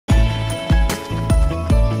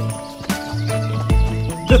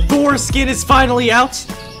The Thor skin is finally out.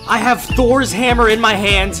 I have Thor's hammer in my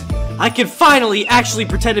hand. I can finally actually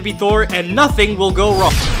pretend to be Thor and nothing will go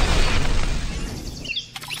wrong.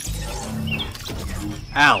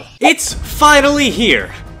 Ow. It's finally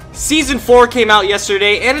here. Season 4 came out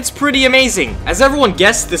yesterday, and it's pretty amazing. As everyone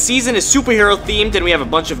guessed, the season is superhero themed, and we have a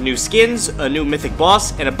bunch of new skins, a new mythic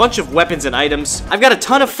boss, and a bunch of weapons and items. I've got a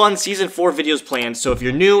ton of fun Season 4 videos planned, so if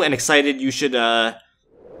you're new and excited, you should,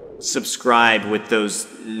 subscribe with those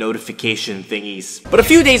notification thingies. But a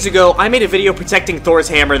few days ago, I made a video protecting Thor's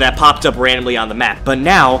hammer that popped up randomly on the map. But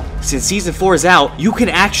now, since Season 4 is out, you can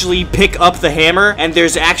actually pick up the hammer, and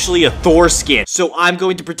there's actually a Thor skin. So I'm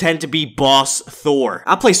going to pretend to be Boss Thor.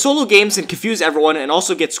 I'll play solo games and confuse everyone, and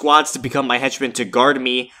also get squads to become my henchmen to guard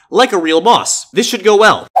me like a real boss. This should go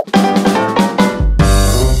well.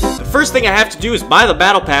 The first thing I have to do is buy the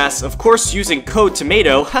battle pass, of course using code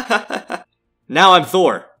TOMATO. Now I'm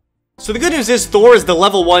Thor. So the good news is Thor is the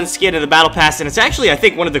level 1 skin in the battle pass, and it's actually, I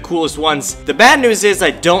think, one of the coolest ones. The bad news is I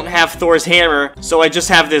don't have Thor's hammer, so I just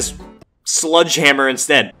have this sludge hammer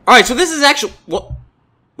instead. Alright, so this is actually... What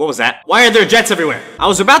was that? Why are there jets everywhere? I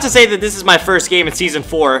was about to say that this is my first game in Season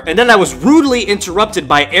 4, and then I was rudely interrupted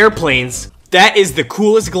by airplanes. That is the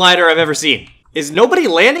coolest glider I've ever seen. Is nobody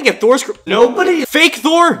landing at Thor's... Nobody? Fake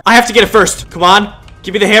Thor? I have to get it first. Come on.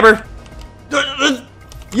 Give me the hammer.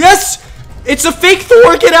 Yes! It's a fake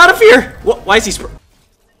Thor! Get out of here! Why is he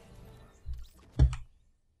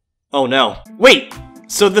Oh no. Wait,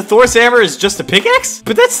 so the Thor's hammer is just a pickaxe?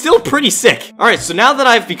 But that's still pretty sick. Alright, so now that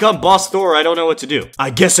I've become Boss Thor, I don't know what to do. I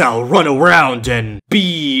guess I'll run around and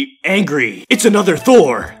be angry. It's another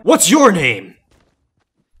Thor. What's your name?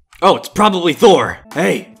 Oh, it's probably Thor.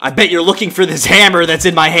 Hey, I bet you're looking for this hammer that's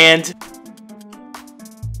in my hand.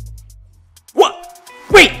 What?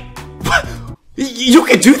 Wait! You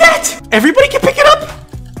can do that? Everybody can pick it up?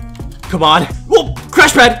 Come on. Whoa,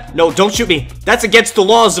 crash pad! No, don't shoot me. That's against the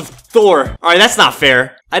laws of Thor. Alright, that's not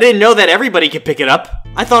fair. I didn't know that everybody could pick it up.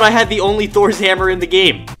 I thought I had the only Thor's hammer in the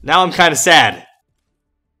game. Now I'm kinda sad.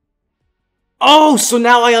 Oh, so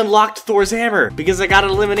now I unlocked Thor's hammer because I got an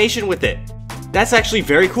elimination with it. That's actually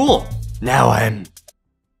very cool. Now I'm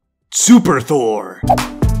Super Thor.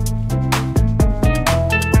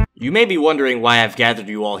 You may be wondering why I've gathered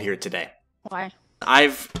you all here today. Why?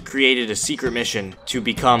 I've created a secret mission to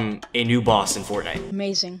become a new boss in Fortnite.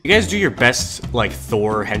 Amazing. You guys do your best, like,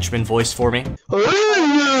 Thor henchman voice for me?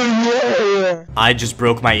 I just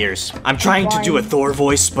broke my ears. I'm trying to do a Thor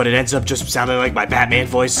voice, but it ends up just sounding like my Batman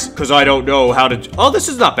voice. Because I don't know how to... Oh, this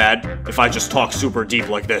is not bad. If I just talk super deep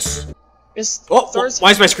like this.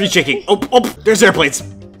 Why is my screen shaking? Oh, there's airplanes.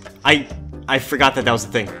 I forgot that was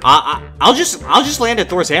the thing. I'll just land at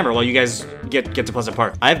Thor's hammer while you guys get to Pleasant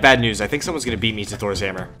Park. I have bad news. I think someone's gonna beat me to Thor's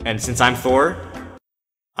hammer. And since I'm Thor,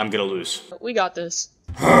 I'm gonna lose. We got this.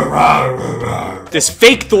 This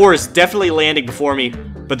fake Thor is definitely landing before me.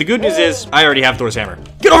 But the good news is, I already have Thor's hammer.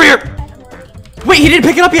 Get over here! Wait, he didn't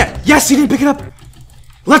pick it up yet! Yes, he didn't pick it up!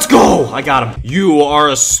 Let's go! I got him. You are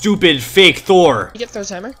a stupid fake Thor. You get Thor's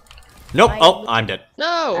hammer? Nope. Oh, I'm dead.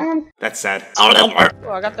 No! That's sad. Oh,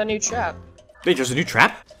 I got the new trap. Wait, there's a new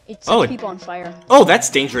trap? It sets people on fire. Oh,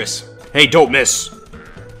 that's dangerous. Hey, don't miss.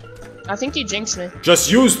 I think you jinxed me.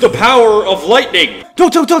 Just use the power of lightning.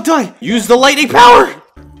 Don't die. Use the lightning power.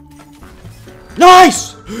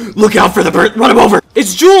 Nice. Look out for the bird. Run him over.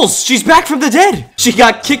 It's Jules. She's back from the dead. She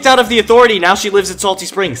got kicked out of the authority. Now she lives at Salty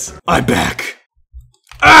Springs. I'm back.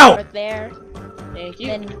 Ow. Right there. Thank you.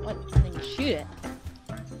 Then you shoot it.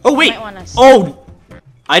 Oh, wait. Oh.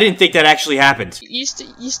 I didn't think that actually happened. You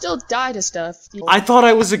still die to stuff. I thought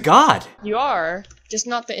I was a god. You are, just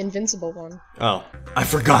not the invincible one. Oh. I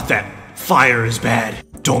forgot that. Fire is bad.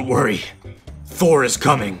 Don't worry. Thor is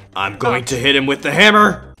coming. I'm going to hit him with the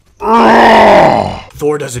hammer.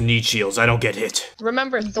 Thor doesn't need shields. I don't get hit.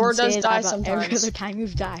 Remember, Thor does die sometimes. Every other time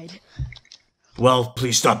you've died. Well,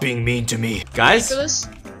 please stop being mean to me. Guys, Ready for this?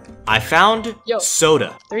 I found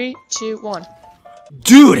soda. 3, 2, 1.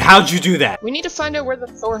 Dude, how'd you do that? We need to find out where the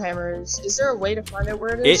Thor hammer is. Is there a way to find out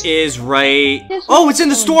where it is? It is right... Oh, it's in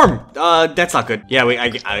the storm! That's not good. Yeah,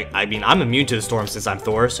 I mean, I'm immune to the storm since I'm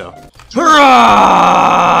Thor, so... Hurrah!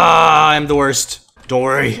 I'm the worst. Don't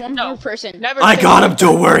worry. One more person. Never I got him,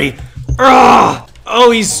 don't worry! Hurrah!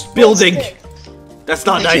 Oh, he's building! That's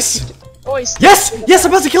not nice. Yes! Yes,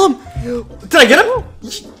 I'm about to kill him! Did I get him?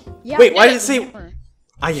 Yeah, wait, why did it say...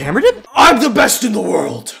 I hammered him? I'm the best in the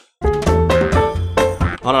world!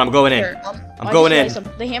 Hold on, I'm going in. I'm going in.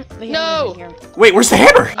 The hammer No! here. Wait, where's the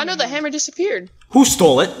hammer? I know the hammer disappeared. Who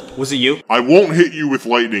stole it? Was it you? I won't hit you with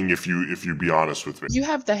lightning if you be honest with me. You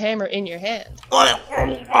have the hammer in your hand.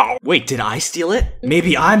 Wait, did I steal it?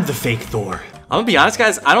 Maybe I'm the fake Thor. gonna be honest,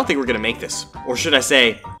 guys, I don't think we're gonna make this. Or should I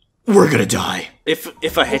say, we're gonna die.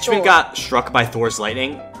 If a henchman got struck by Thor's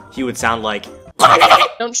lightning, he would sound like...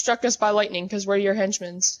 Don't struck us by lightning, because we're your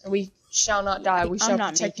henchmen, and we shall not die. We shall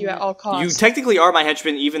protect you at all costs. You technically are my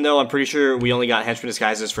henchman, even though I'm pretty sure we only got henchman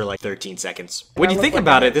disguises for like 13 seconds. When you think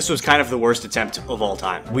about it, this was kind of the worst attempt of all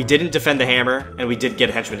time. We didn't defend the hammer, and we did get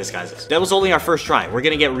henchman disguises. That was only our first try. We're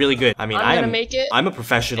gonna get really good. I mean, I'm a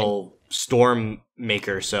professional storm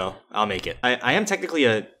maker, so I'll make it. I am technically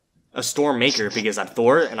a storm maker because I'm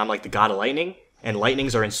Thor, and I'm like the god of lightning. And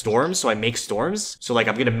lightnings are in storms, so I make storms. So, like,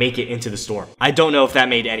 I'm gonna make it into the storm. I don't know if that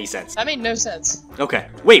made any sense. That made no sense. Okay.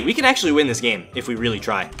 Wait, we can actually win this game if we really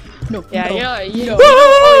try. No. Yeah, you know.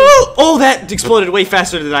 Oh, that exploded way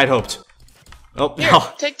faster than I'd hoped. Oh, Here,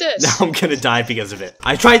 no. take this. Now I'm gonna die because of it.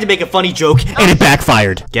 I tried to make a funny joke, and it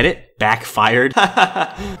backfired. Get it? Backfired?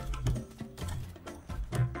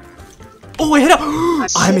 Oh, I hit up.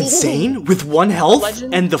 I'm insane with 1 health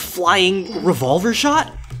and the flying revolver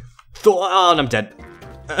shot? Oh, and I'm dead.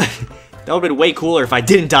 That would've been way cooler if I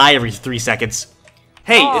didn't die every 3 seconds.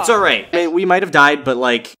 Hey, it's alright. I mean, we might have died, but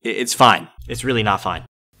like, it's fine. It's really not fine.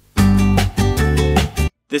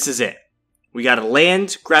 This is it. We gotta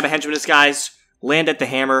land, grab a henchman disguise, land at the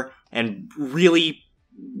hammer, and really,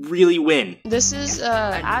 really win. This is,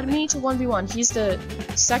 add me to 1v1. He's the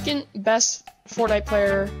second best Fortnite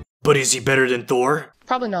player. But is he better than Thor?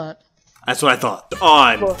 Probably not. That's what I thought.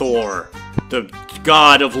 I'm Thor, the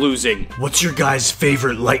god of losing. What's your guys'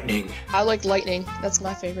 favorite lightning? I like lightning. That's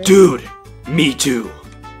my favorite. Dude, me too.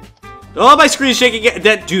 Oh, my screen's shaking.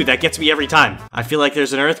 Dude, that gets me every time. I feel like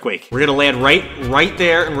there's an earthquake. We're gonna land right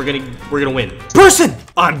there, and we're gonna win. Person!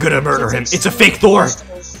 I'm gonna murder him. It's a fake Thor.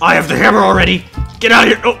 I have the hammer already. Get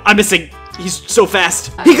out of here. Oh, I'm missing. He's so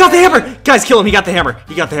fast. He got the hammer! Guys, kill him. He got the hammer.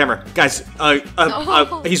 He got the hammer. Guys,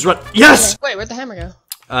 he's run. Yes! Wait, where'd the hammer go?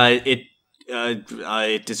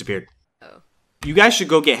 It disappeared. Oh. You guys should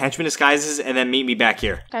go get henchman disguises and then meet me back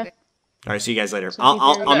here. Okay. Alright, see you guys later.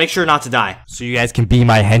 I'll make sure not to die. So you guys can be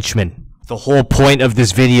my henchmen. The whole point of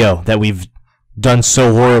this video that we've done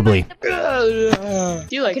so horribly. Do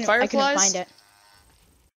you like fireflies? I couldn't find it.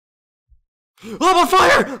 Oh, I'm on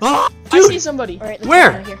fire! Oh, dude! I see somebody. Right,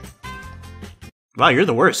 where? Here. Wow, you're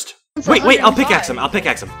the worst. Wait, I'll pickaxe him. I'll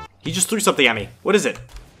pickaxe him. He just threw something at me. What is it?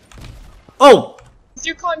 Oh! He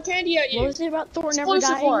threw cotton candy at you. What was it about Thor never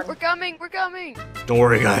dying? We're coming, we're coming. Don't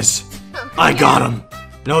worry, guys. I got him.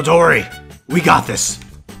 No, don't worry. We got this.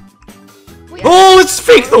 Oh, it's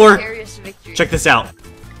fake Thor! Check this out.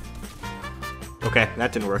 Okay,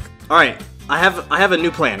 that didn't work. Alright, I have a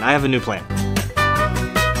new plan.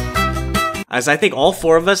 As I think all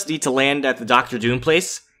 4 of us need to land at the Dr. Doom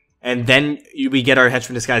place, and then we get our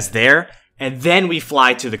henchman disguise there, and then we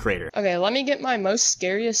fly to the crater. Okay, let me get my most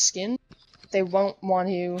scariest skin. They won't want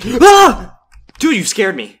to. Ah! Dude, you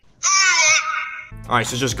scared me. Alright,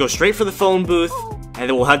 so just go straight for the phone booth, and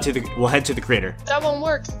then we'll head to the crater. That won't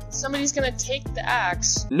work. Somebody's gonna take the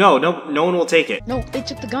axe. No one will take it. No, they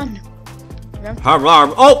took the gun. Oh,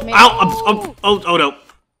 ow, oh no.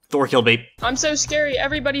 Thor killed me. I'm so scary.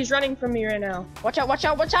 Everybody's running from me right now. Watch out, watch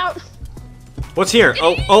out, watch out. What's here?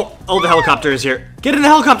 Oh, the helicopter is here. Get in the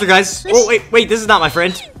helicopter, guys. Oh, wait, this is not my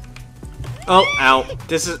friend. Oh, ow.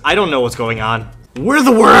 I don't know what's going on. We're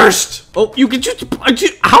the worst! Oh, you can just,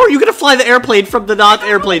 how are you gonna fly the airplane from the not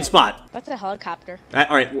airplane spot? That's a helicopter.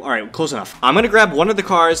 Alright, close enough. I'm gonna grab one of the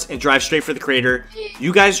cars and drive straight for the crater.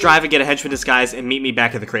 You guys drive and get a henchman disguise and meet me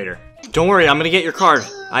back at the crater. Don't worry, I'm gonna get your card.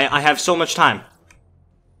 I have so much time.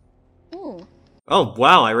 Ooh. Oh,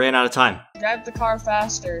 wow, I ran out of time. Drive the car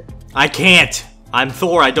faster. I can't! I'm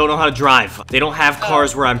Thor, I don't know how to drive. They don't have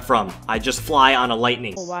cars where I'm from. I just fly on a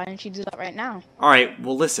lightning. Well, why didn't you do that right now? Alright,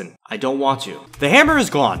 well listen, I don't want to. The hammer is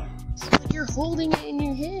gone. You're holding it in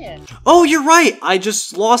your hand. Oh, you're right! I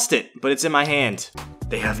just lost it, but it's in my hand.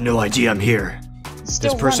 They have no idea I'm here.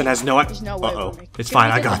 This person has no idea. No way. Uh-oh. It's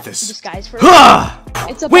fine, I got this. Disguise for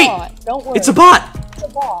It's a bot. Don't worry. It's a bot! It's a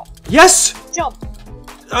bot. Yes! Jump.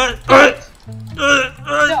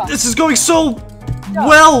 This is going so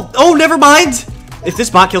well. Oh, never mind. If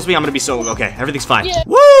this bot kills me, I'm gonna be so okay. Everything's fine. Yeah.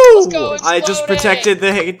 Woo! I just protected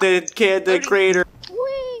the crater.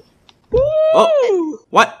 Whee! Oh,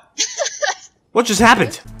 what? What just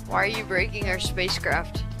happened? Why are you breaking our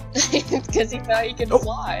spacecraft? Because he thought he could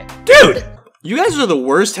fly. Dude, you guys are the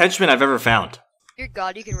worst henchmen I've ever found. You're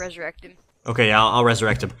God, you can resurrect him. Okay, yeah, I'll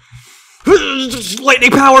resurrect him.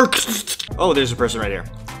 Lightning power! Oh, there's a person right here.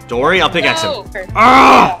 Don't worry, I'll pickaxe him.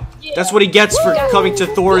 Ah! Yeah. That's what he gets for coming to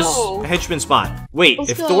Thor's henchman spot. Wait,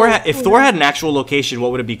 if Thor had an actual location,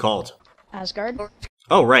 what would it be called? Asgard.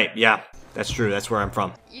 Oh, right, yeah. That's true, that's where I'm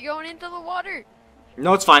from. You going into the water?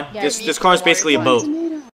 No, it's fine. Yeah, This me car is too. basically a boat.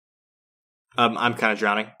 Tomato. I'm kind of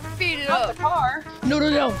drowning. Feed it Not up. the car. No, no,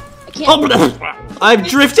 no. I can't. Oh, I'm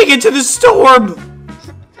drifting into the storm!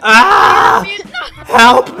 Ah!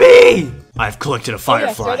 Help me! I've collected a Oh, yeah,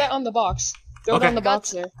 firefly. throw that on the box. Throw Okay. it on the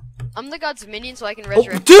box there. I'm the god's minion, so I can Oh,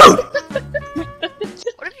 resurrect. dude!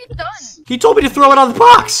 What have you done? He told me to throw it on the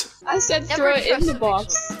box! I said Never throw it in trust the an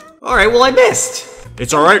box. Alright, well, I missed.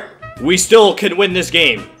 It's alright. We still can win this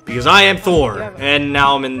game, because I am Thor, and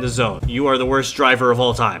now I'm in the zone. You are the worst driver of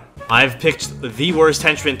all time. I've picked the worst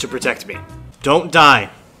henchman to protect me. Don't die.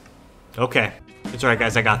 Okay. It's alright,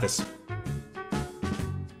 guys, I got this.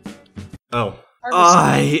 Oh.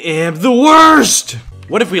 I am the worst!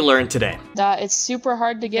 What have we learned today? That it's super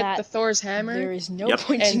hard to get That the Thor's hammer There is no Yep.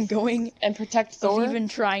 point in And- going and protect of Thor. even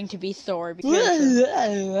trying to be Thor because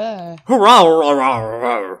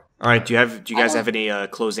Hurrah! Alright, do you guys have any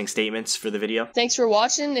closing statements for the video? Thanks for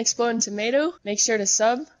watching Exploding Tomato. Make sure to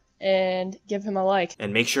sub and give him a like.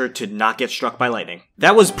 And make sure to not get struck by lightning.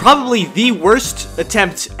 That was probably the worst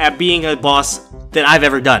attempt at being a boss that I've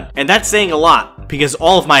ever done. And that's saying a lot, because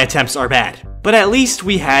all of my attempts are bad. But at least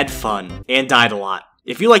we had fun, and died a lot.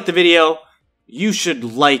 If you liked the video, you should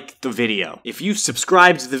like the video. If you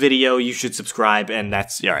subscribed to the video, you should subscribe, and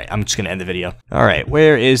that's... Alright, I'm just gonna end the video. Alright,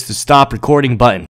 where is the stop recording button?